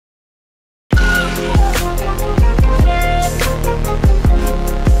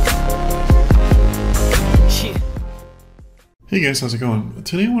Hey guys, how's it going?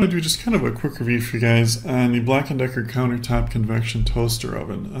 Today I want to do just kind of a quick review for you guys on the BLACK+DECKER Countertop Convection Toaster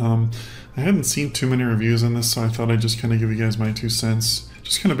Oven. I hadn't seen too many reviews on this, so I thought I'd just kind of give you guys my 2 cents,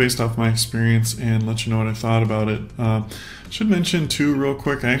 just kind of based off my experience and let you know what I thought about it. Should mention too real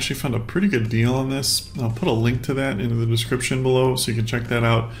quick, I actually found a pretty good deal on this. I'll put a link to that in the description below so you can check that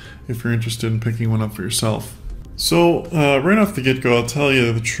out if you're interested in picking one up for yourself. So right off the get-go, I'll tell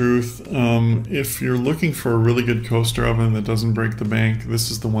you the truth. If you're looking for a really good coaster oven that doesn't break the bank,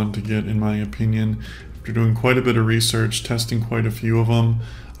 this is the one to get in my opinion. After doing quite a bit of research, testing quite a few of them,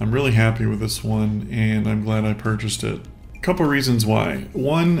 I'm really happy with this one and I'm glad I purchased it. A couple reasons why.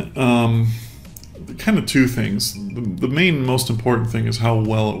 One, kind of 2 things. The main most important thing is how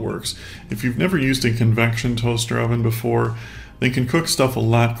well it works. If you've never used a convection toaster oven before, they can cook stuff a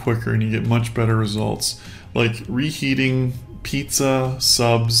lot quicker and you get much better results. Like reheating pizza,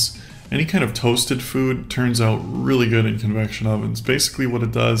 subs, any kind of toasted food turns out really good in convection ovens. Basically what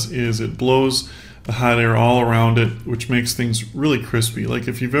it does is it blows the hot air all around it, which makes things really crispy. Like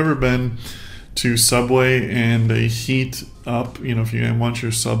if you've ever been to Subway and they heat up, if you want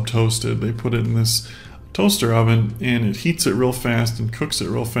your sub toasted, they put it in this toaster oven and it heats it real fast and cooks it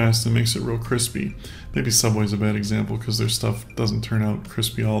real fast and makes it real crispy. Maybe Subway's a bad example because their stuff doesn't turn out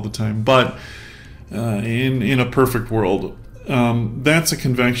crispy all the time, but in a perfect world, that's a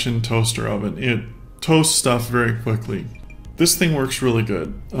convection toaster oven. It toasts stuff very quickly. This thing works really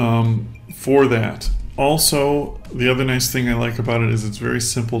good for that. Also, the other nice thing I like about it is it's very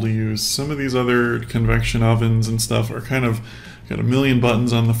simple to use. Some of these other convection ovens and stuff are kind of got a million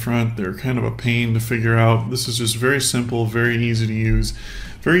buttons on the front. They're kind of a pain to figure out. This is just very simple, very easy to use,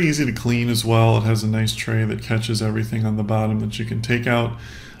 very easy to clean as well. It has a nice tray that catches everything on the bottom that you can take out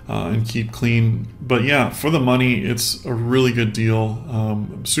and keep clean. But yeah, for the money, it's a really good deal.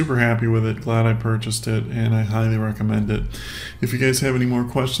 I'm super happy with it, glad I purchased it, and I highly recommend it. If you guys have any more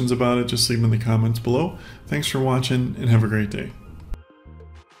questions about it, just leave them in the comments below. Thanks for watching and have a great day.